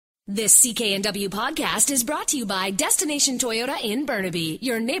This CKNW podcast is brought to you by Destination Toyota in Burnaby,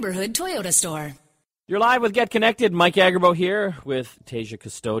 your neighborhood Toyota store. You're live with Get Connected. Mike Agarbo here with Tasia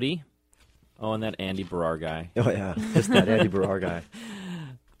Custodi. Oh, and that Andy Barrar guy. Oh, yeah. Just that Andy Barrar guy.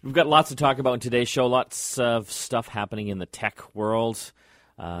 We've got lots to talk about in today's show. Lots of stuff happening in the tech world.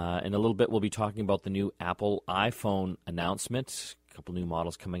 In a little bit, we'll be talking about the new Apple iPhone announcement. A couple new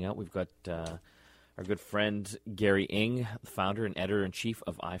models coming out. We've got our good friend Gary Ng, the founder and editor-in-chief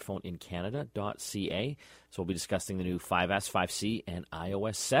of iPhoneinCanada.ca. So we'll be discussing the new 5S, 5C, and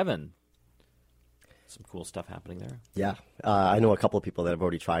iOS 7. Some cool stuff happening there. Yeah. I know a couple of people that have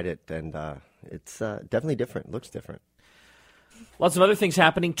already tried it, and it's definitely different. Looks different. Lots of other things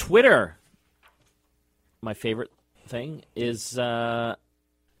happening. Twitter, my favorite thing, is going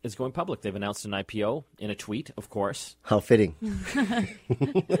public. They've announced an IPO in a tweet, of course. How fitting.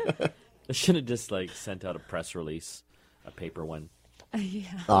 I should have just sent out a press release, a paper one. Yeah.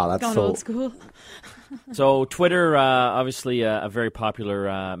 Oh, that's Gone so old school. So Twitter, obviously a very popular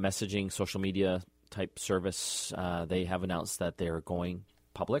messaging social media type service. They have announced that they are going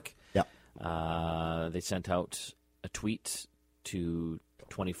public. Yeah. They sent out a tweet to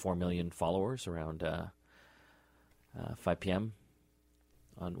 24 million followers around 5 p.m.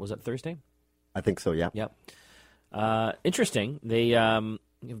 on, was that Thursday? I think so, yeah. Yep. Interesting. They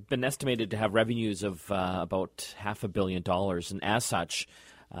have been estimated to have revenues of about $500 million, and as such,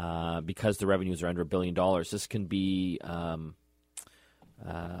 because the revenues are under $1 billion, this can be more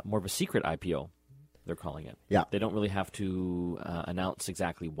of a secret IPO, they're calling it. Yeah. They don't really have to announce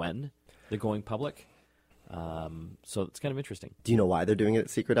exactly when they're going public, so it's kind of interesting. Do you know why they're doing it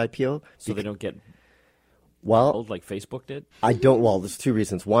at secret IPO? So they don't get well, old like Facebook did? I don't. Well, there's two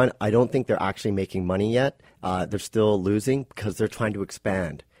reasons. One, I don't think they're actually making money yet. They're still losing because they're trying to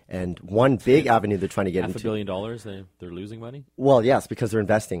expand. And one big avenue they're trying to get into. $500 million, they're losing money? Well, yes, because they're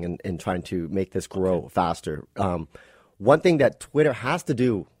investing in trying to make this grow faster. One thing that Twitter has to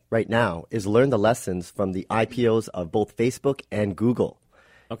do right now is learn the lessons from the IPOs of both Facebook and Google.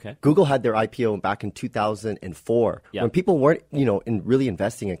 Okay. Google had their IPO back in 2004 Yeah. when people weren't, really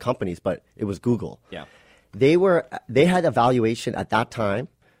investing in companies, but it was Google. Yeah. They had a valuation at that time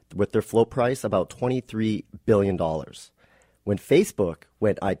with their float price about $23 billion. When Facebook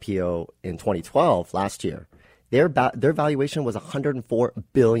went IPO in 2012, last year, their valuation was $104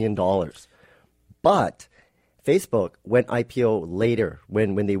 billion. But Facebook went IPO later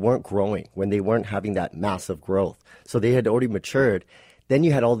when they weren't growing, when they weren't having that massive growth. So they had already matured. Then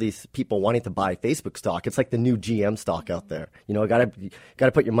you had all these people wanting to buy Facebook stock. It's like the new GM stock out there. Got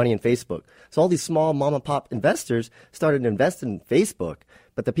to put your money in Facebook. So all these small mom and pop investors started to invest in Facebook.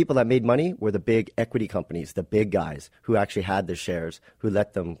 But the people that made money were the big equity companies, the big guys who actually had their shares, who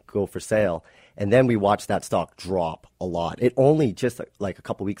let them go for sale. And then we watched that stock drop a lot. It only just like a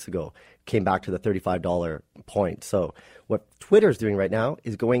couple weeks ago came back to the $35 point. So what Twitter's doing right now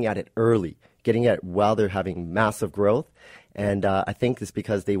is going at it early, getting at it while they're having massive growth. And I think it's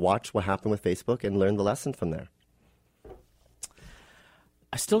because they watched what happened with Facebook and learned the lesson from there.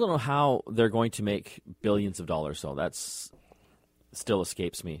 I still don't know how they're going to make billions of dollars, though. That's still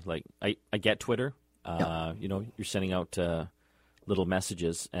escapes me. I get Twitter. Yeah. You're sending out little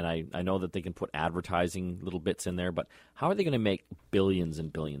messages, and I know that they can put advertising little bits in there, but how are they going to make billions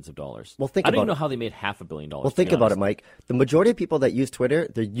and billions of dollars? Well, I don't even know how they made $500 million. Well, think about it, Mike. The majority of people that use Twitter,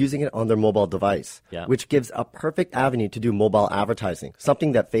 they're using it on their mobile device, Yeah. which gives a perfect avenue to do mobile advertising,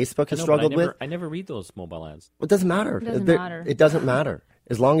 something that Facebook has I know, struggled but with. I never read those mobile ads. It doesn't matter. It doesn't matter. It doesn't matter.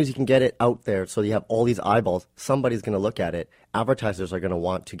 As long as you can get it out there so you have all these eyeballs, somebody's going to look at it. Advertisers are going to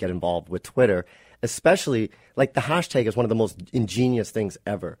want to get involved with Twitter, especially like the hashtag is one of the most ingenious things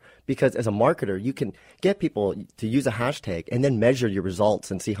ever. Because as a marketer, you can get people to use a hashtag and then measure your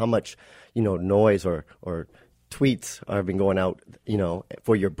results and see how much, noise or tweets have been going out,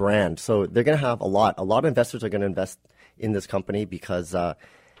 for your brand. So they're going to have a lot. A lot of investors are going to invest in this company because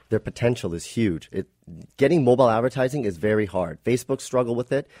their potential is huge. Getting mobile advertising is very hard. Facebook struggle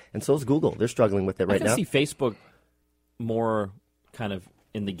with it, and so is Google. They're struggling with it right now. I can see Facebook more kind of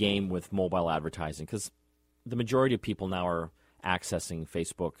in the game with mobile advertising because the majority of people now are accessing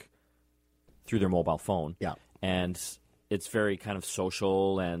Facebook through their mobile phone. Yeah. And it's very kind of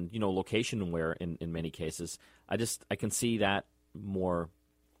social and, location aware in many cases. I can see that more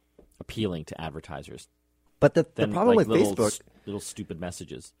appealing to advertisers. But the than problem with little, Facebook, little stupid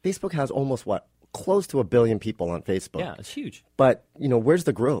messages. Facebook has almost close to 1 billion people on Facebook. Yeah, it's huge. But where's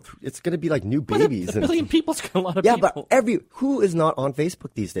the growth? It's going to be like new babies. A billion people's got a lot of yeah, people. but who is not on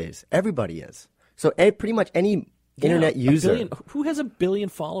Facebook these days? Everybody is. So pretty much any internet user. Who has 1 billion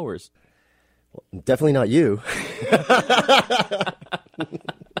followers? Definitely not you.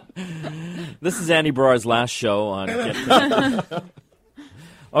 This is Andy Barr's last show on Get Connected.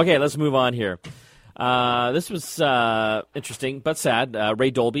 Okay, let's move on here. This was interesting but sad.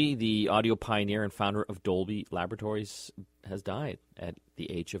 Ray Dolby, the audio pioneer and founder of Dolby Laboratories, has died at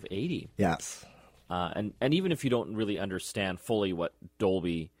the age of 80. Yes. And even if you don't really understand fully what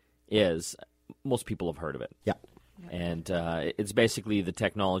Dolby is, most people have heard of it. Yeah. And it's basically the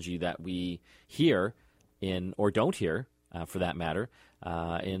technology that we hear in, or don't hear, for that matter,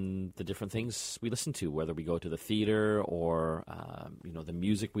 in the different things we listen to, whether we go to the theater or, the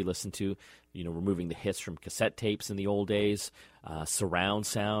music we listen to, removing the hiss from cassette tapes in the old days, surround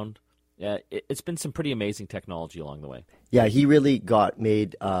sound. It's been some pretty amazing technology along the way. Yeah, he really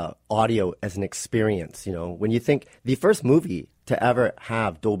made audio as an experience. When you think the first movie to ever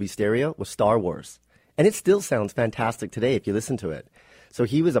have Dolby Stereo was Star Wars, and it still sounds fantastic today if you listen to it. So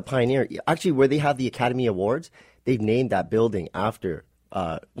he was a pioneer. Actually, where they have the Academy Awards, they've named that building after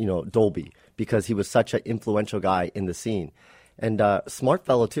Dolby, because he was such an influential guy in the scene. And smart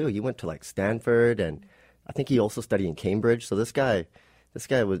fellow too. He went to Stanford, and I think he also studied in Cambridge. So this guy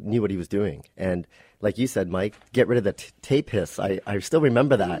knew what he was doing. And like you said, Mike, get rid of the tape hiss. I still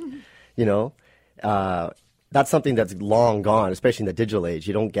remember that. That's something that's long gone, especially in the digital age.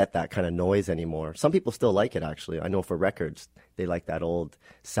 You don't get that kind of noise anymore. Some people still like it, actually. I know for records, they like that old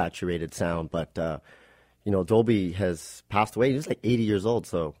saturated sound. But, Dolby has passed away. He was 80 years old,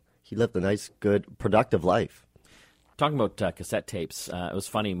 so he lived a nice, good, productive life. Talking about cassette tapes, it was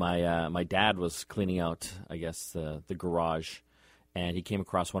funny. My dad was cleaning out, I guess, the garage, and he came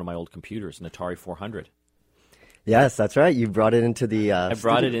across one of my old computers, an Atari 400. Yes, that's right. You brought it into the I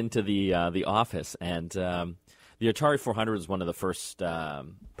brought it into the office, and the Atari 400 was one of the first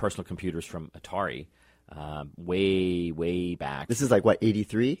personal computers from Atari, way back. This is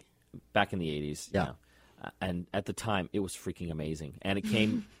 83? Back in the 80s. Yeah. And at the time, it was freaking amazing. And it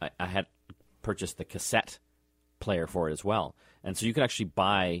came, I had purchased the cassette player for it as well. And so you could actually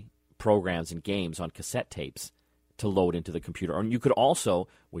buy programs and games on cassette tapes to load into the computer. And you could also,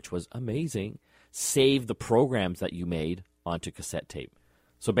 which was amazing, save the programs that you made onto cassette tape.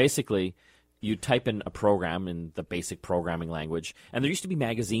 So basically, you type in a program in the basic programming language, and there used to be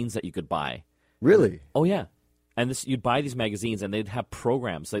magazines that you could buy. Really? Oh, yeah. And you'd buy these magazines, and they'd have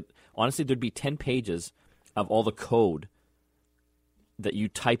programs. Honestly, there'd be 10 pages of all the code that you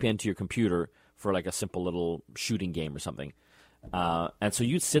type into your computer for a simple little shooting game or something. And so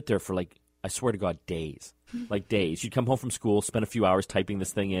you'd sit there for I swear to God, days. Days. You'd come home from school, spend a few hours typing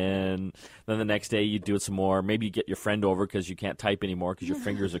this thing in. Then the next day you'd do it some more. Maybe you get your friend over because you can't type anymore because your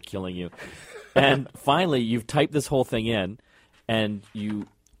fingers are killing you. And finally, you've typed this whole thing in, and you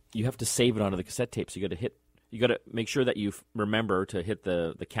have to save it onto the cassette tape. So you got to make sure that you remember to hit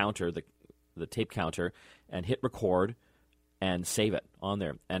the counter, the tape counter, and hit record and save it on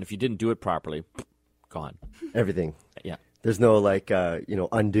there. And if you didn't do it properly, gone. Everything. Yeah. There's no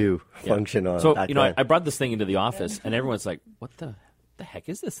undo function on so, that. So, I brought this thing into the office, and everyone's like, what the heck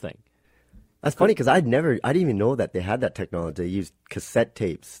is this thing? That's funny because I didn't even know that they had that technology. They used cassette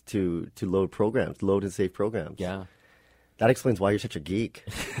tapes to load programs, load and save programs. Yeah. That explains why you're such a geek.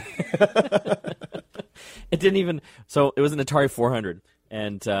 It didn't even, so it was an Atari 400,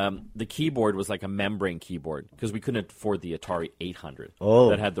 and the keyboard was like a membrane keyboard because we couldn't afford the Atari 800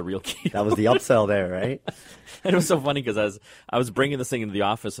 that had the real keyboard. That was the upsell there, right? And it was so funny because I was bringing this thing into the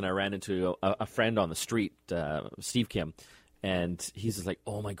office, and I ran into a friend on the street, Steve Kim, and he's just like,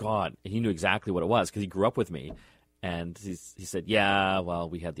 oh my God. And he knew exactly what it was because he grew up with me. And he said, yeah, well,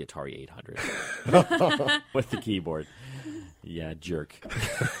 we had the Atari 800 with the keyboard. Yeah, jerk.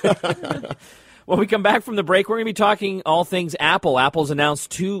 When we come back from the break, we're going to be talking all things Apple. Apple's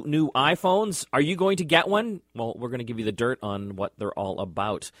announced 2 new iPhones. Are you going to get one? Well, we're going to give you the dirt on what they're all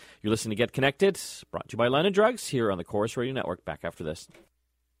about. You're listening to Get Connected, brought to you by London Drugs, here on the Corus Radio Network. Back after this.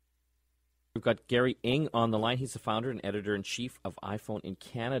 We've got Gary Ng on the line. He's the founder and editor-in-chief of iPhone in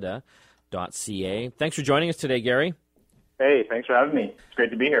Canada.ca. Thanks for joining us today, Gary. Hey, thanks for having me. It's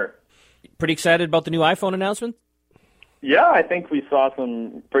great to be here. Pretty excited about the new iPhone announcement? Yeah, I think we saw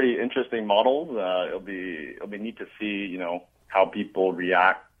some pretty interesting models. It'll be neat to see, how people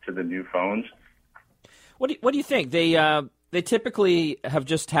react to the new phones. What do you think? They typically have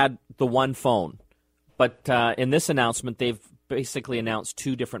just had the one phone, but in this announcement, they've basically announced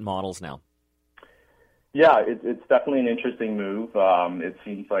 2 different models now. Yeah, it's definitely an interesting move. It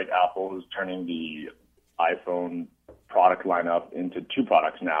seems like Apple is turning the iPhone product lineup into 2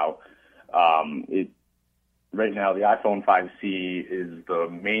 products now. Right now, the iPhone 5C is the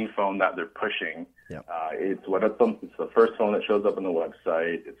main phone that they're pushing. Yep. It's the first phone that shows up on the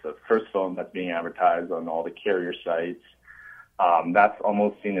website. It's the first phone that's being advertised on all the carrier sites. That's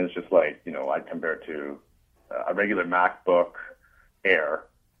almost seen as just like, I compare it to a regular MacBook Air,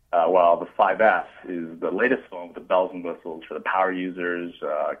 while the 5S is the latest phone with the bells and whistles for the power users.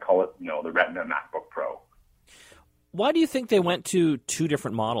 I call it, the Retina MacBook Pro. Why do you think they went to two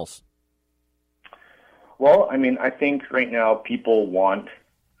different models? Well, I think right now people want,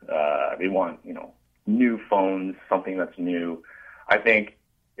 new phones, something that's new. I think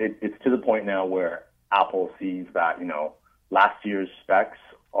it's to the point now where Apple sees that, last year's specs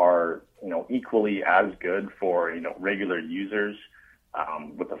are, equally as good for, regular users.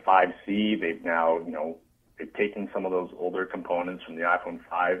 With the 5C, they've now, they've taken some of those older components from the iPhone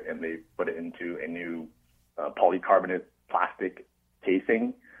 5 and they put it into a new polycarbonate plastic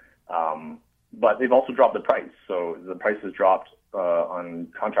casing. But they've also dropped the price. So the price has dropped on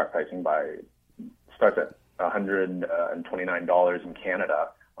contract pricing starts at $129 in Canada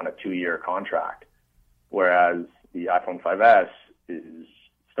on a 2-year contract, whereas the iPhone 5S is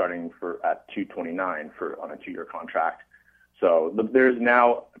starting at $229 on a 2-year contract. So there's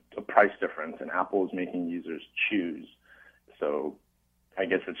now a price difference, and Apple is making users choose. So I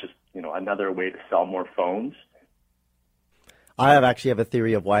guess it's just another way to sell more phones. I actually have a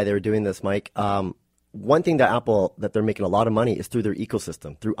theory of why they're doing this, Mike. One thing that they're making a lot of money is through their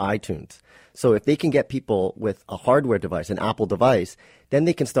ecosystem, through iTunes. So if they can get people with a hardware device, an Apple device, then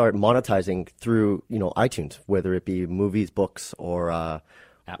they can start monetizing through, iTunes, whether it be movies, books, or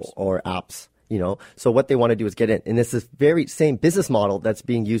apps. So what they want to do is get in. And it's this very same business model that's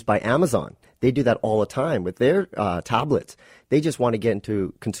being used by Amazon. They do that all the time with their tablets. They just want to get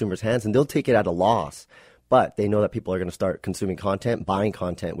into consumers' hands, and they'll take it at a loss. But they know that people are going to start consuming content, buying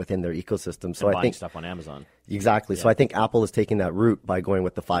content within their ecosystem. So and I think stuff on Amazon. Exactly. Yeah. So I think Apple is taking that route by going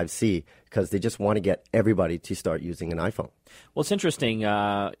with the 5C because they just want to get everybody to start using an iPhone. Well, it's interesting.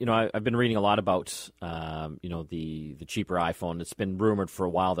 I've been reading a lot about the cheaper iPhone. It's been rumored for a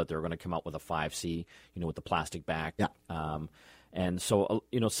while that they're going to come out with a 5C, with the plastic back. Yeah. And so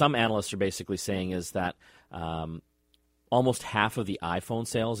some analysts are basically saying is that almost half of the iPhone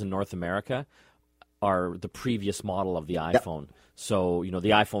sales in North America are the previous model of the iPhone. Yep. So,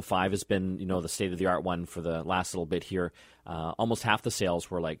 the iPhone 5 has been, the state-of-the-art one for the last little bit here. Almost half the sales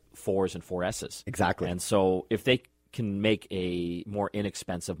were like 4s and 4Ss. Exactly. And so if they can make a more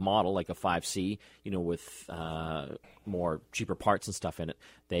inexpensive model, like a 5C, with more cheaper parts and stuff in it,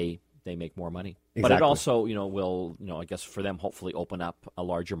 they make more money. Exactly. But it also, will, I guess for them, hopefully open up a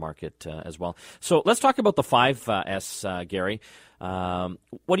larger market as well. So let's talk about the 5S, Gary.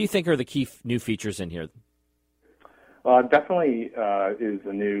 What do you think are the key new features in here? Definitely is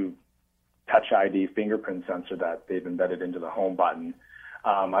a new Touch ID fingerprint sensor that they've embedded into the home button.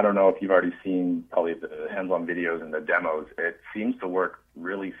 I don't know if you've already seen probably the hands-on videos and the demos. It seems to work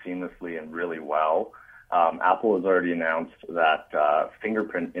really seamlessly and really well. Apple has already announced that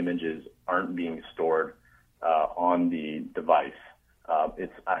fingerprint images aren't being stored on the device.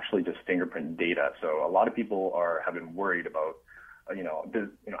 It's actually just fingerprint data. So a lot of people have been worried about,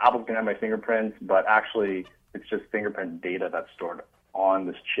 Apple's gonna have my fingerprints, but actually it's just fingerprint data that's stored on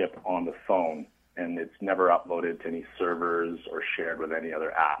this chip on the phone, and it's never uploaded to any servers or shared with any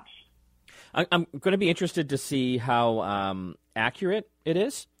other apps. I'm going to be interested to see how accurate it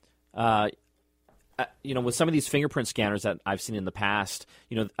is. With some of these fingerprint scanners that I've seen in the past,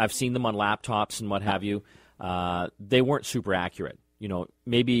 I've seen them on laptops and what have you. They weren't super accurate.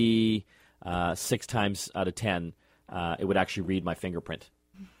 Maybe 6 times out of 10, it would actually read my fingerprint.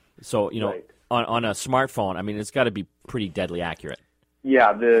 So, right. on a smartphone, it's got to be pretty deadly accurate.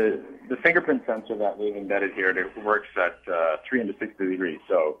 Yeah, the fingerprint sensor that we've embedded here, it works at 360 degrees.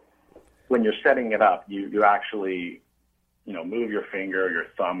 So when you're setting it up, you actually move your finger or your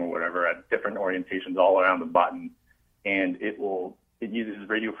thumb or whatever at different orientations all around the button, and it uses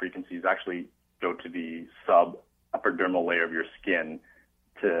radio frequencies actually go to the upper dermal layer of your skin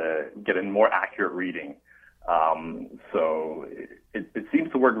to get a more accurate reading. So it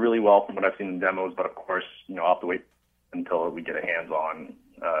seems to work really well from what I've seen in demos, but of course, I'll have to wait until we get a hands-on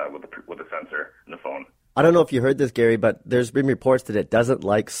with the sensor in the phone. I don't know if you heard this, Gary, but there's been reports that it doesn't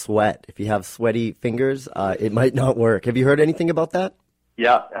like sweat. If you have sweaty fingers, it might not work. Have you heard anything about that?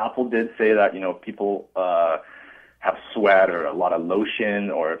 Yeah, Apple did say that, people have sweat or a lot of lotion,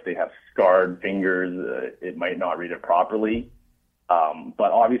 or if they have scarred fingers, it might not read it properly.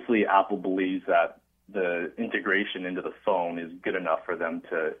 But obviously, Apple believes that the integration into the phone is good enough for them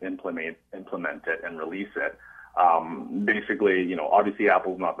to implement it and release it. Basically, obviously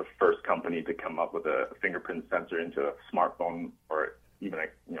Apple's not the first company to come up with a fingerprint sensor into a smartphone, or even,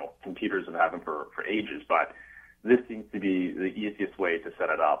 computers have had them for ages, but this seems to be the easiest way to set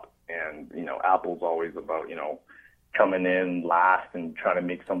it up. And, Apple's always about, coming in last and trying to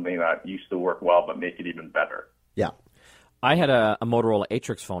make something that used to work well, but make it even better. Yeah. I had a Motorola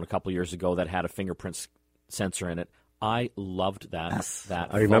Atrix phone a couple years ago that had a fingerprint sensor in it. I loved that. Yes,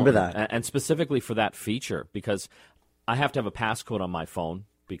 that I remember phone. that. And specifically for that feature, because I have to have a passcode on my phone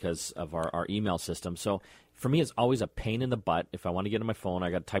because of our email system. So for me, it's always a pain in the butt. If I want to get on my phone,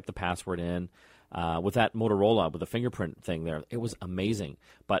 I got to type the password in. With that Motorola, with the fingerprint thing there, it was amazing.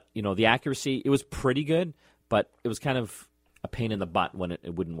 But, the accuracy, it was pretty good, but it was kind of a pain in the butt when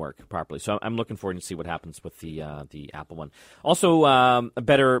it wouldn't work properly. So I'm looking forward to see what happens with the Apple one. Also, a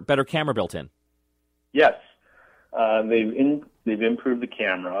better camera built in. Yes, they've improved the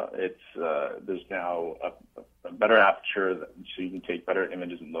camera. There's now a better aperture, so you can take better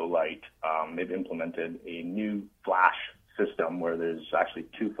images in low light. They've implemented a new flash system where there's actually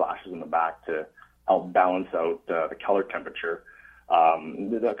 2 flashes in the back to help balance out the color temperature.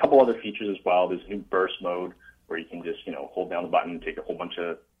 There's a couple other features as well. There's a new burst mode where you can just, hold down the button and take a whole bunch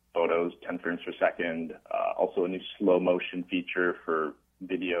of photos, 10 frames per second. Also a new slow motion feature for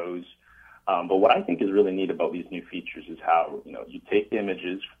videos. But what I think is really neat about these new features is how, you take the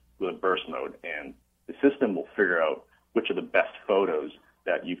images with a burst mode and the system will figure out which are the best photos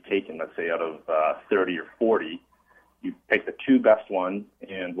that you've taken, let's say out of 30 or 40. You pick the 2 best ones,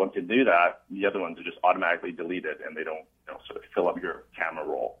 and once you do that, the other ones are just automatically deleted, and they don't sort of fill up your camera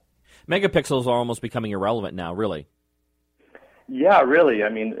roll. Megapixels are almost becoming irrelevant now, really. Yeah, really. I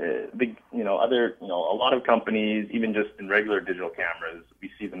mean, a lot of companies, even just in regular digital cameras,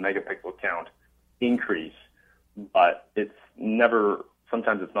 we see the megapixel count increase, but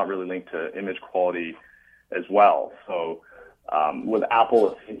sometimes it's not really linked to image quality as well. So with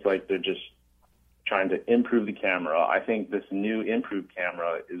Apple, it seems like they're just trying to improve the camera. I think this new improved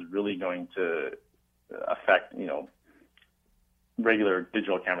camera is really going to affect, regular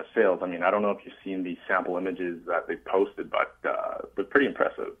digital camera sales. I mean, I don't know if you've seen the sample images that they posted, but they're pretty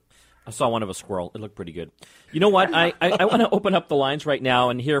impressive. I saw one of a squirrel. It looked pretty good. You know what? I want to open up the lines right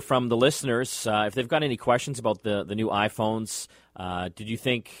now and hear from the listeners. If they've got any questions about the new iPhones, did you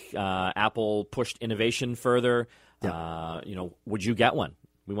think Apple pushed innovation further? Yeah. Would you get one?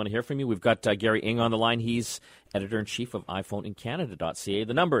 We want to hear from you. We've got Gary Ng on the line. He's editor-in-chief of iPhoneincanada.ca.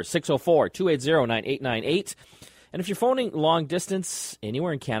 The number is 604-280-9898. And if you're phoning long distance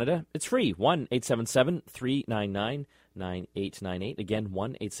anywhere in Canada, it's free. 1-877-399-9898. Again,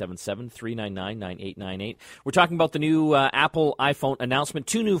 1-877-399-9898. We're talking about the new Apple iPhone announcement.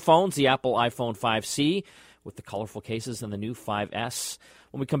 2 new phones, the Apple iPhone 5C with the colorful cases and the new 5S.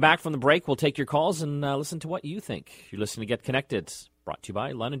 When we come back from the break, we'll take your calls and listen to what you think. You're listening to Get Connected, brought to you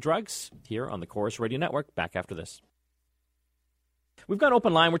by London Drugs, here on the Chorus Radio Network. Back after this. We've got an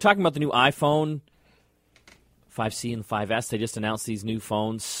open line. We're talking about the new iPhone 5C and 5S. They just announced these new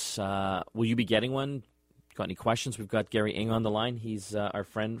phones. Will you be getting one? Got any questions? We've got Gary Ng on the line. He's our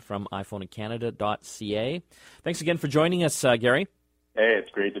friend from iPhoneincanada.ca. Thanks again for joining us, Gary. Hey, it's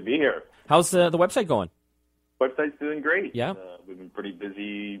great to be here. How's the website going? Website's doing great. Yeah. We've been pretty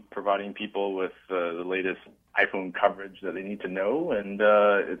busy providing people with the latest iPhone coverage that they need to know, and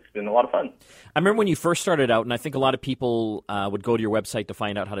it's been a lot of fun. I remember when you first started out, and I think a lot of people would go to your website to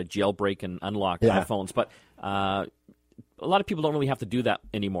find out how to jailbreak and unlock iPhones, but a lot of people don't really have to do that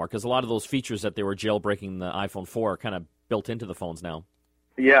anymore because a lot of those features that they were jailbreaking the iPhone 4 are kind of built into the phones now.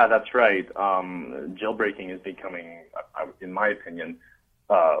 Yeah, that's right. Jailbreaking is becoming, in my opinion,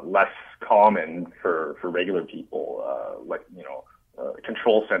 less common for regular people.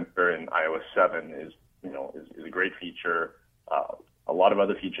 Control Center in iOS 7 is a great feature. A lot of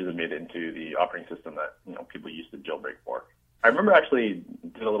other features have made it into the operating system that people used to jailbreak for. I remember actually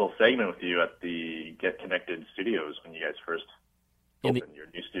did a little segment with you at the Get Connected Studios when you guys first opened your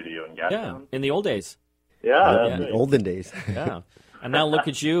new studio in Gastown. Yeah, in the old days. Yeah, in the olden days. Yeah. And now look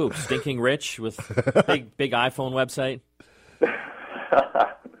at you, stinking rich with big iPhone website.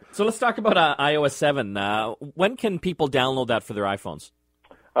 So let's talk about iOS 7. When can people download that for their iPhones?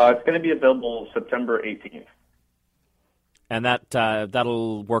 It's going to be available September 18th. And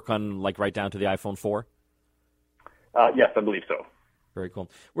that'll work on right down to the iPhone 4? Yes, I believe so. Very cool.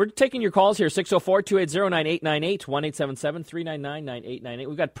 We're taking your calls here, 604-280-9898, 1-877-399-9898.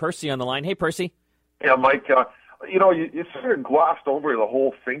 We've got Percy on the line. Hey, Percy. Yeah, Mike, you sort of glossed over the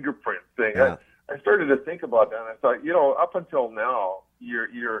whole fingerprint thing. Yeah. I started to think about that, and I thought, up until now,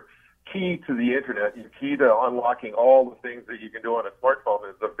 you're key to the internet, you're key to unlocking all the things that you can do on a smartphone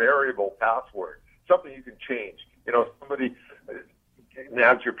is a variable password, something you can change. Somebody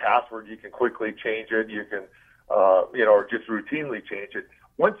nabs your password, you can quickly change it, you can, or just routinely change it.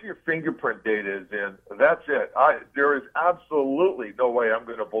 once your fingerprint data is in, that's it. There is absolutely no way I'm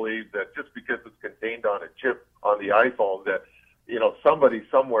going to believe that just because it's contained on a chip on the iPhone that, somebody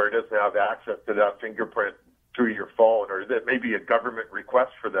somewhere doesn't have access to that fingerprint through your phone, or that maybe a government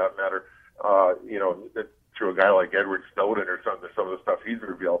request for that matter, through a guy like Edward Snowden or some of the stuff he's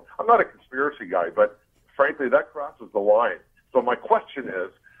revealed. I'm not a conspiracy guy, but frankly, that crosses the line. So my question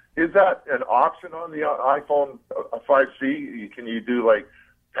is that an option on the iPhone 5C? Can you do like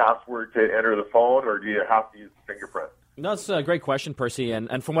password to enter the phone, or do you have to use the fingerprint? That's a great question, Percy.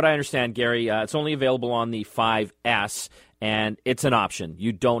 And from what I understand, Gary, it's only available on the 5S, and it's an option.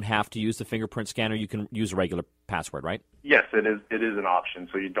 You don't have to use the fingerprint scanner. You can use a regular password, right? Yes, it is. It is an option,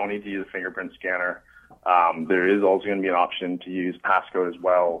 so you don't need to use a fingerprint scanner. There is also going to be an option to use passcode as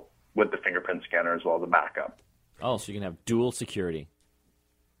well with the fingerprint scanner as well as a backup. Oh, so you can have dual security.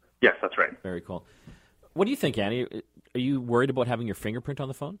 Yes, that's right. Very cool. What do you think, Annie? Are you worried about having your fingerprint on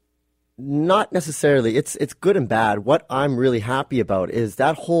the phone? Not necessarily. It's good and bad. What I'm really happy about is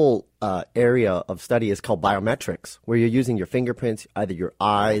that whole area of study is called biometrics, where you're using your fingerprints, either your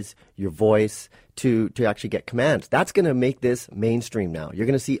eyes, your voice, to actually get commands. That's going to make this mainstream now. You're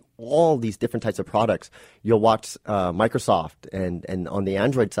going to see all these different types of products. You'll watch Microsoft and on the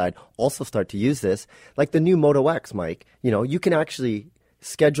Android side also start to use this, like the new Moto X, Mike. You can actually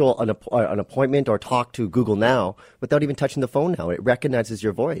schedule an appointment or talk to Google Now without even touching the phone now. It recognizes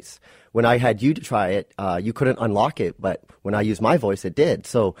your voice. When I had you to try it, you couldn't unlock it, but when I used my voice, it did.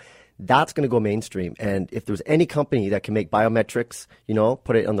 So that's going to go mainstream. And if there's any company that can make biometrics,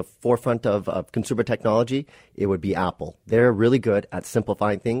 put it on the forefront of consumer technology, it would be Apple. They're really good at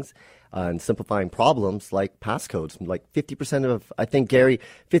simplifying things and simplifying problems like passcodes. Like 50% of, I think, Gary,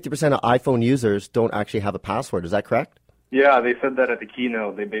 50% of iPhone users don't actually have a password. Is that correct? Yeah, they said that at the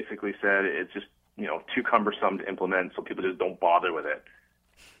keynote. They basically said it's just, too cumbersome to implement, so people just don't bother with it.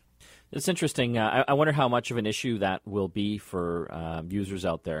 It's interesting. I wonder how much of an issue that will be for users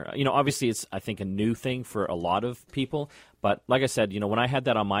out there. Obviously it's, I think, a new thing for a lot of people. But like I said, when I had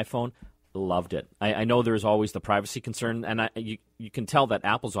that on my phone, loved it. I know there's always the privacy concern, and you can tell that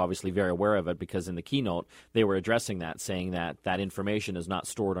Apple's obviously very aware of it, because in the keynote they were addressing that, saying that information is not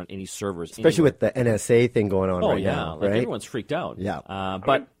stored on any servers. Especially anywhere. with the NSA thing going on right now. right? Everyone's freaked out. Yeah.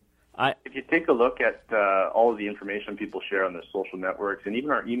 If you take a look at all of the information people share on their social networks and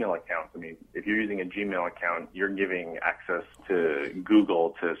even our email accounts, if you're using a Gmail account, you're giving access to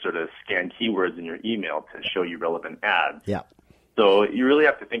Google to sort of scan keywords in your email to show you relevant ads. Yeah. So you really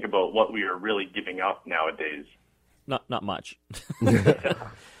have to think about what we are really giving up nowadays. Not much.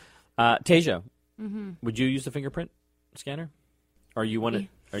 Tasia, would you use the fingerprint scanner? Are you wearing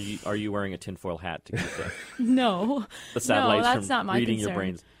a tinfoil hat to keep No. the satellites that's from not my reading concern. your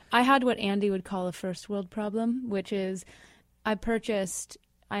brains? I had what Andy would call a first world problem, which is I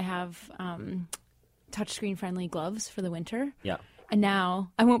have touchscreen friendly gloves for the winter. Yeah. And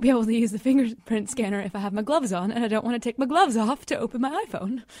now I won't be able to use the fingerprint scanner if I have my gloves on, and I don't want to take my gloves off to open my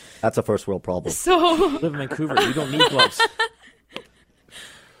iPhone. That's a first world problem. So Live in Vancouver. You don't need gloves.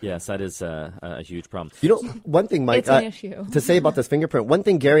 Yes, that is a huge problem. One thing, Mike, It's an issue. to say about this fingerprint, one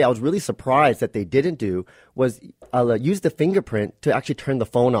thing, Gary, I was really surprised that they didn't do was use the fingerprint to actually turn the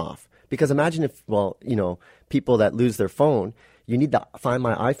phone off. Because imagine if, people that lose their phone, you need the Find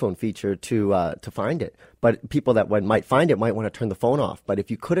My iPhone feature to find it. But people that might find it might want to turn the phone off. But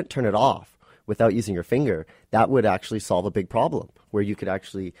if you couldn't turn it off without using your finger, that would actually solve a big problem, where you could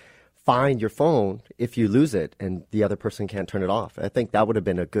actually find your phone if you lose it and the other person can't turn it off. I think that would have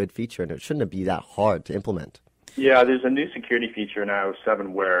been a good feature, and it shouldn't be that hard to implement. Yeah, there's a new security feature in iOS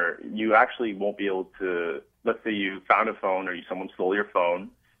 7 where you actually won't be able to, let's say you found a phone or someone stole your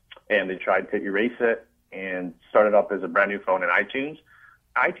phone and they tried to erase it and start it up as a brand new phone in iTunes.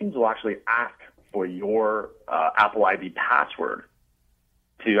 iTunes will actually ask for your Apple ID password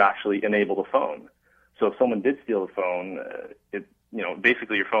to actually enable the phone. So if someone did steal the phone,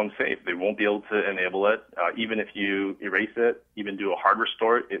 basically your phone's safe. They won't be able to enable it. Even if you erase it, even do a hard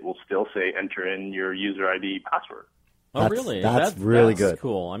restore, it will still say enter in your user ID password. Oh, really? That's really good.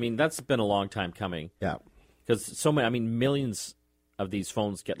 Cool. That's been a long time coming. Yeah. Because millions of these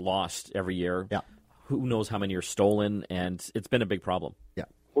phones get lost every year. Yeah. Who knows how many are stolen, and it's been a big problem. Yeah.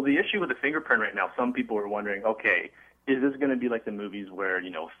 Well, the issue with the fingerprint right now, some people are wondering, okay, is this going to be like the movies where,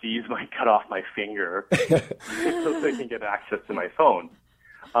 thieves might cut off my finger so they can get access to my phone?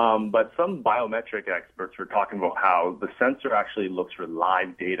 But some biometric experts are talking about how the sensor actually looks for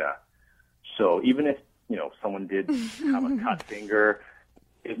live data. So even if, someone did have a cut finger,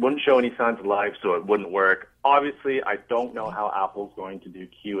 it wouldn't show any signs of life, so it wouldn't work. Obviously, I don't know how Apple's going to do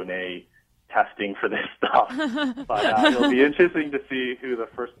Q&A testing for this stuff. But it'll be interesting to see who the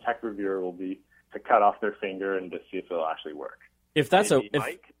first tech reviewer will be to cut off their finger and to see if it'll actually work. If that's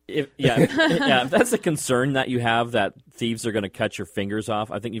if that's a concern that you have, that thieves are going to cut your fingers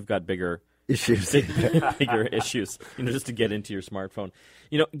off, I think you've got bigger issues, bigger issues, just to get into your smartphone.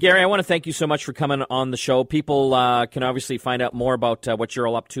 Gary, I want to thank you so much for coming on the show. People can obviously find out more about what you're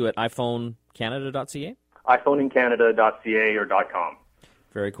all up to at iPhoneCanada.ca. iPhoneincanada.ca or .com.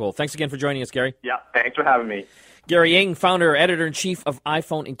 Very cool. Thanks again for joining us, Gary. Yeah, thanks for having me. Gary Ng, founder, editor-in-chief of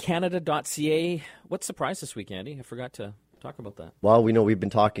iPhoneincanada.ca. What surprised this week, Andy? I forgot to talk about that. Well, we know we've been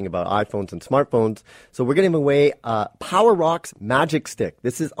talking about iPhones and smartphones, so we're giving away PowerRox Magic Stick.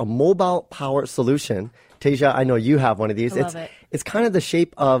 This is a mobile power solution. Tasia, I know you have one of these. I love it. It's kind of the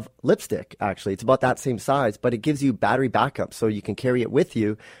shape of lipstick, actually. It's about that same size, but it gives you battery backup, so you can carry it with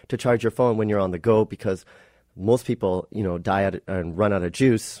you to charge your phone when you're on the go, because most people, die out and run out of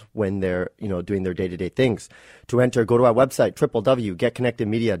juice when they're, doing their day-to-day things. To enter, go to our website,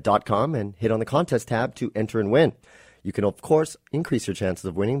 www.getconnectedmedia.com, and hit on the contest tab to enter and win. You can, of course, increase your chances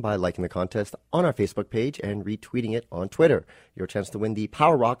of winning by liking the contest on our Facebook page and retweeting it on Twitter. Your chance to win the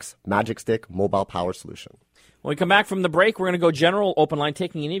PowerRox Magic Stick mobile power solution. When we come back from the break, we're going to go general open line,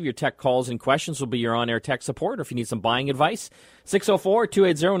 taking any of your tech calls and questions. Will be your on-air tech support, or if you need some buying advice,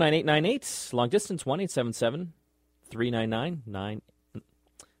 604-280-9898. Long distance, 1-877-399-9.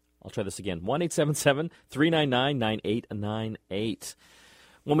 I'll try this again, 1-877-399-9898.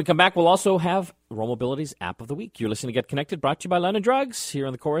 When we come back, we'll also have RoMobility's App of the Week. You're listening to Get Connected, brought to you by London Drugs, here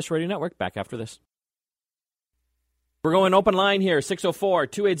on the Chorus Radio Network. Back after this. We're going open line here,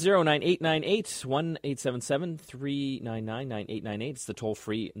 604-280-9898, 1-877-399-9898. It's the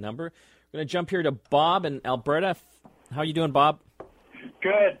toll-free number. We're going to jump here to Bob in Alberta. How are you doing, Bob?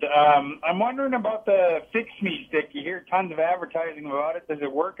 Good. I'm wondering about the Fix Me Stick. You hear tons of advertising about it. Does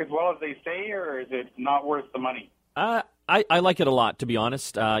it work as well as they say, or is it not worth the money? I like it a lot, to be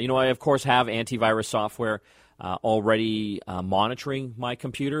honest. I, of course, have antivirus software already monitoring my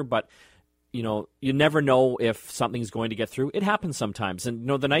computer, but, you never know if something's going to get through. It happens sometimes. And,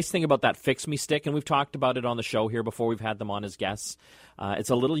 the nice thing about that Fix Me Stick, and we've talked about it on the show here before, we've had them on as guests, it's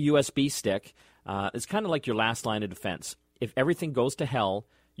a little USB stick. It's kind of like your last line of defense. If everything goes to hell,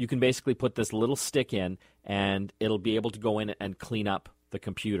 you can basically put this little stick in, and it'll be able to go in and clean up the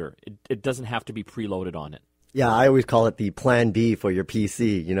computer. It doesn't have to be preloaded on it. Yeah, I always call it the plan B for your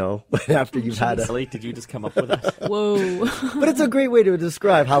PC, after you've had a... Really? Did you just come up with that? Whoa. But it's a great way to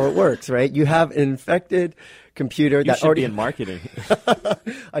describe how it works, right? You have an infected computer that already... You should be in marketing.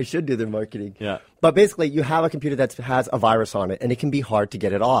 I should do the marketing. Yeah. But basically, you have a computer that has a virus on it, and it can be hard to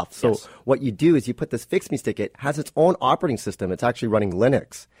get it off. So what you do is you put this Fix Me Stick. It has its own operating system. It's actually running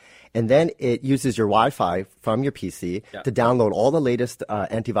Linux. And then it uses your Wi-Fi from your PC to download all the latest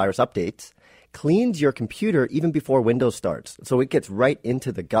antivirus updates, cleans your computer even before Windows starts. So it gets right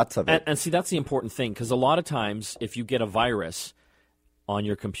into the guts of it. And see, that's the important thing, because a lot of times if you get a virus on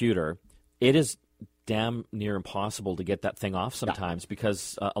your computer, it is damn near impossible to get that thing off sometimes,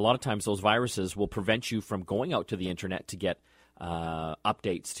 because a lot of times those viruses will prevent you from going out to the internet to get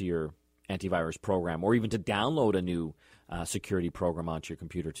updates to your antivirus program, or even to download a new security program onto your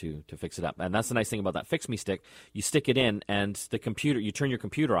computer to fix it up. And that's the nice thing about that Fix Me Stick. You stick it in, and you turn your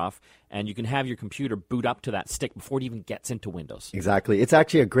computer off, and you can have your computer boot up to that stick before it even gets into Windows. Exactly. It's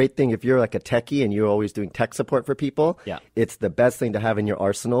actually a great thing if you're like a techie and you're always doing tech support for people. Yeah. It's the best thing to have in your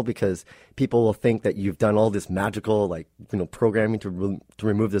arsenal, because people will think that you've done all this magical, programming to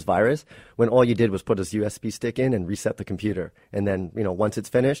remove this virus, when all you did was put this USB stick in and reset the computer. And then, once it's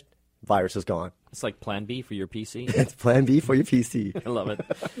finished, virus is gone. It's like Plan B for your PC. It's Plan B for your PC. I love it.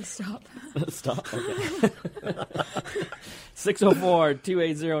 Stop. Stop. Okay.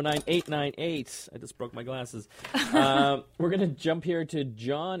 604-280-9898. I just broke my glasses. We're going to jump here to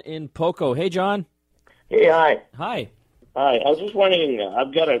John in Poco. Hey, John. Hey, hi. Hi. Hi. I was just wondering,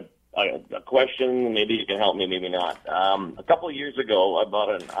 I've got a question. Maybe you can help me, maybe not. A couple of years ago, I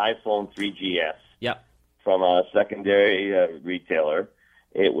bought an iPhone 3GS from a secondary retailer.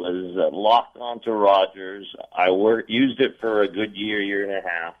 It was locked onto Rogers. I used it for a good year and a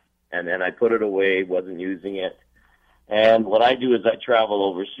half, and then I put it away, wasn't using it. And what I do is I travel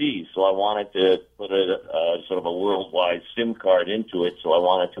overseas, so I wanted to put sort of a worldwide SIM card into it, so I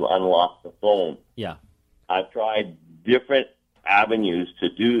wanted to unlock the phone. Yeah. I've tried different avenues to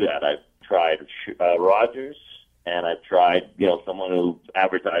do that. I've tried Rogers, and I've tried, someone who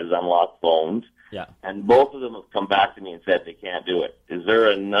advertises unlocked phones. Yeah. And both of them have come back to me and said they can't do it. Is there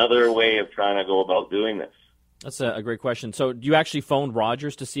another way of trying to go about doing this? That's a great question. So you actually phoned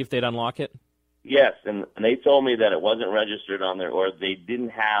Rogers to see if they'd unlock it? Yes, and they told me that it wasn't registered on there, or they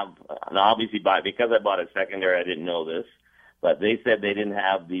didn't have and obviously because I bought it secondary, I didn't know this, but they said they didn't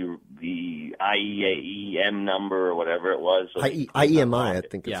have the IEM number or whatever it was. So IEMI, I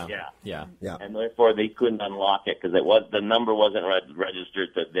think. Yeah. And therefore they couldn't unlock it because the number wasn't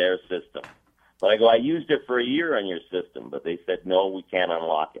registered to their system. But I used it for a year on your system, but they said no, we can't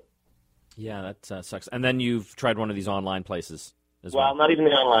unlock it. Yeah, that sucks. And then you've tried one of these online places as well. Well, not even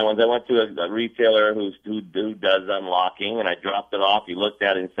the online ones. I went to a retailer who does unlocking, and I dropped it off. He looked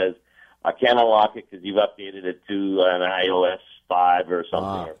at it and says, I can't unlock it because you've updated it to an iOS 5 or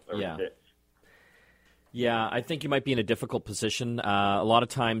something. Or 6. Yeah, I think you might be in a difficult position. A lot of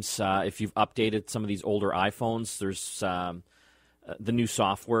times, if you've updated some of these older iPhones, there's the new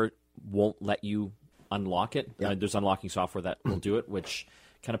software won't let you unlock it. There's unlocking software that will do it, which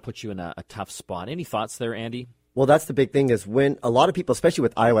kind of puts you in a tough spot. Any thoughts there, Andy? Well, that's the big thing is when a lot of people, especially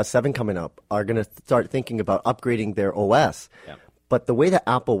with iOS 7 coming up, are going to start thinking about upgrading their OS. Yeah. But the way that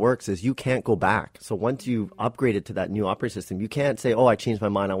Apple works is you can't go back. So once you've upgraded to that new operating system, you can't say, oh, I changed my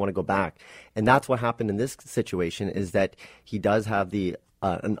mind, I want to go back. And that's what happened in this situation is that he does have the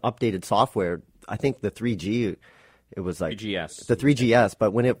an updated software. I think the 3G, it was like 3GS. The 3GS.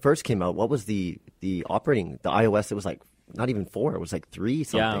 But when it first came out, what was the iOS? It was like not even 4. It was like 3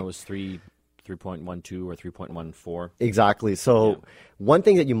 something. Yeah, it was 3.12 or 3.14. Exactly. So one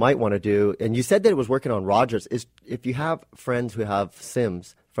thing that you might want to do, and you said that it was working on Rogers, is if you have friends who have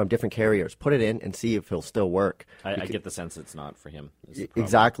SIMs from different carriers, put it in and see if he'll still work. I get the sense it's not for him.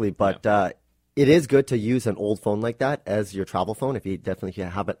 Exactly. But it is good to use an old phone like that as your travel phone if you definitely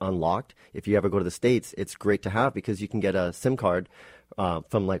have it unlocked. If you ever go to the States, it's great to have because you can get a SIM card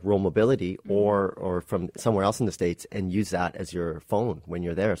from like Roam Mobility or from somewhere else in the States and use that as your phone when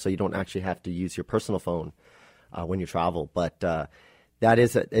you're there. So you don't actually have to use your personal phone when you travel. But it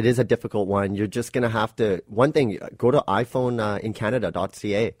is a difficult one. You're just going to have to, one thing, go to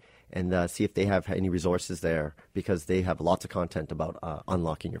iPhoneincanada.ca and see if they have any resources there because they have lots of content about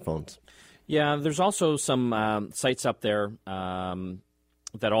unlocking your phones. Yeah, there's also some sites up there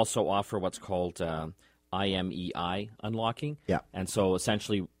that also offer what's called IMEI unlocking. Yeah. And so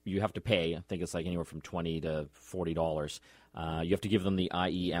essentially you have to pay, I think it's like anywhere from $20 to $40. You have to give them the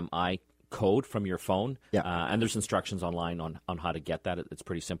IEMI code from your phone. Yeah. And there's instructions online on how to get that. It's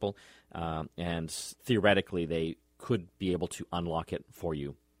pretty simple. And theoretically, they could be able to unlock it for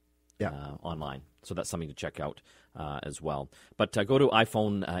you online. So that's something to check out as well. But go to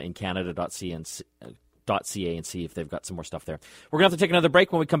iPhoneincanada.ca and see if they've got some more stuff there. We're going to have to take another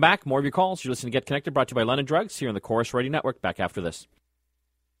break. When we come back, more of your calls. You're listening to Get Connected, brought to you by London Drugs here on the Corus Radio Network. Back after this.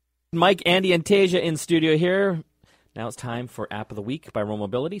 Mike, Andy, and Tasia in studio here. Now it's time for App of the Week by Roam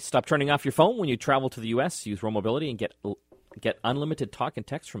Mobility. Stop turning off your phone when you travel to the U.S. Use Roam Mobility and get unlimited talk and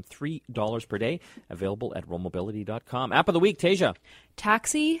text from $3 per day. Available at roammobility.com. App of the Week, Tasia.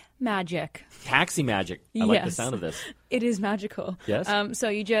 Taxi Magic. Taxi Magic. I like the sound of this. It is magical. Yes. So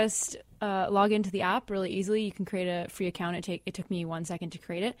you just log into the app really easily. You can create a free account. It took me 1 second to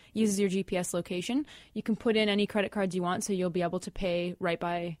create it. Uses your GPS location. You can put in any credit cards you want, so you'll be able to pay right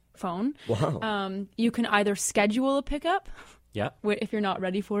by phone. Wow. You can either schedule a pickup. Yeah. If you're not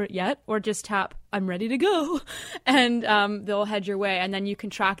ready for it yet, or just tap, I'm ready to go, and they'll head your way. And then you can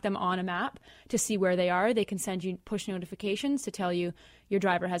track them on a map to see where they are. They can send you push notifications to tell you your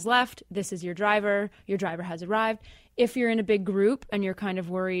driver has left, this is your driver has arrived. If you're in a big group and you're kind of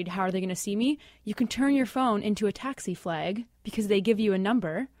worried, how are they going to see me? You can turn your phone into a taxi flag because they give you a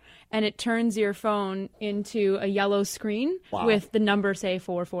number, and it turns your phone into a yellow screen with the number, say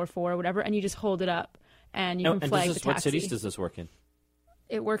 444 or whatever, and you just hold it up. And you can flag the taxi. What cities does this work in?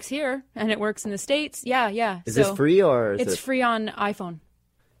 It works here, and it works in the States. Yeah. Is this free or is it's free on iPhone.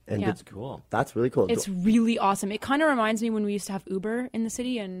 And it's cool. That's really cool. It's really awesome. It kind of reminds me when we used to have Uber in the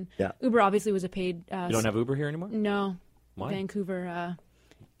city, and Uber obviously was a paid. You don't have Uber here anymore? No. Why? Vancouver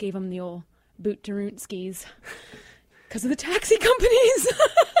gave them the old boot to root skis because of the taxi companies.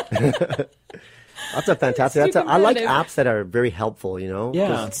 That's a fantastic. I like apps that are very helpful, you know?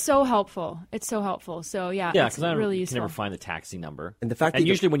 Yeah. It's so helpful. So, it's really useful. You can never find the taxi number. And the fact and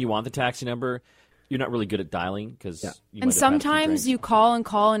usually when you want the taxi number, you're not really good at dialing because and sometimes you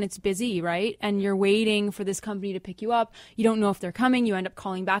call and it's busy, right? And you're waiting for this company to pick you up. You don't know if they're coming. You end up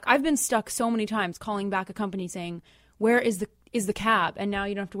calling back. I've been stuck so many times calling back a company saying, where is the cab? And now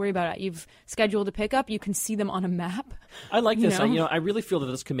you don't have to worry about it. You've scheduled a pickup. You can see them on a map. I like this. I really feel that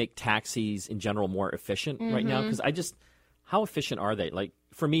this can make taxis in general more efficient right now because how efficient are they? Like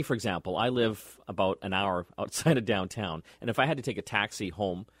for me, for example, I live about an hour outside of downtown, and if I had to take a taxi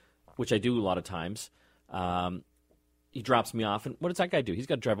home, which I do a lot of times, he drops me off, and what does that guy do? He's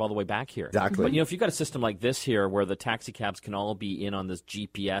got to drive all the way back here. Exactly. But, if you've got a system like this here where the taxi cabs can all be in on this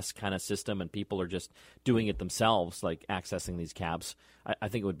GPS kind of system and people are just doing it themselves, like accessing these cabs, I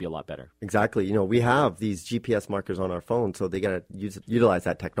think it would be a lot better. Exactly. We have these GPS markers on our phone, so they got to utilize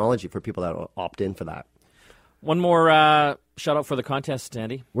that technology for people that opt in for that. One more shout out for the contest,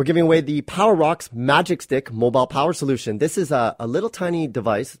 Andy. We're giving away the Power Rocks Magic Stick mobile power solution. This is a little tiny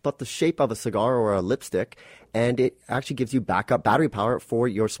device, about the shape of a cigar or a lipstick, and it actually gives you backup battery power for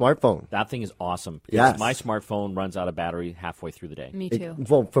your smartphone. That thing is awesome. Yes. My smartphone runs out of battery halfway through the day. Me too.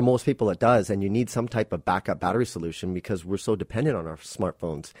 Well, for most people it does, and you need some type of backup battery solution because we're so dependent on our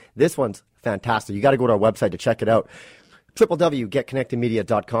smartphones. This one's fantastic. You got to go to our website to check it out.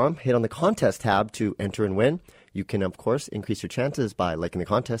 www.getconnectedmedia.com. Hit on the contest tab to enter and win. You can, of course, increase your chances by liking the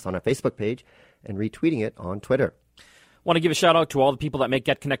contest on our Facebook page and retweeting it on Twitter. Want to give a shout out to all the people that make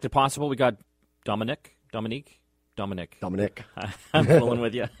Get Connected possible. We got Dominic. I'm fooling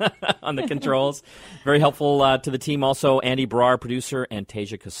with you on the controls. Very helpful to the team. Also, Andy Brar, producer, and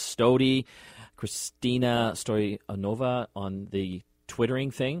Tasia Custodi, Christina Stoyanova on the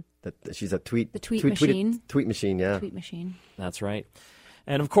twittering thing. She's a tweet machine. Tweet machine, yeah. Tweet machine. That's right.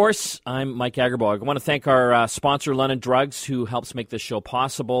 And, of course, I'm Mike Agerbog. I want to thank our sponsor, London Drugs, who helps make this show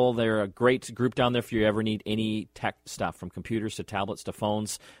possible. They're a great group down there if you ever need any tech stuff, from computers to tablets to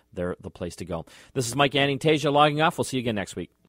phones. They're the place to go. This is Mike, Andy, and Tasia logging off. We'll see you again next week.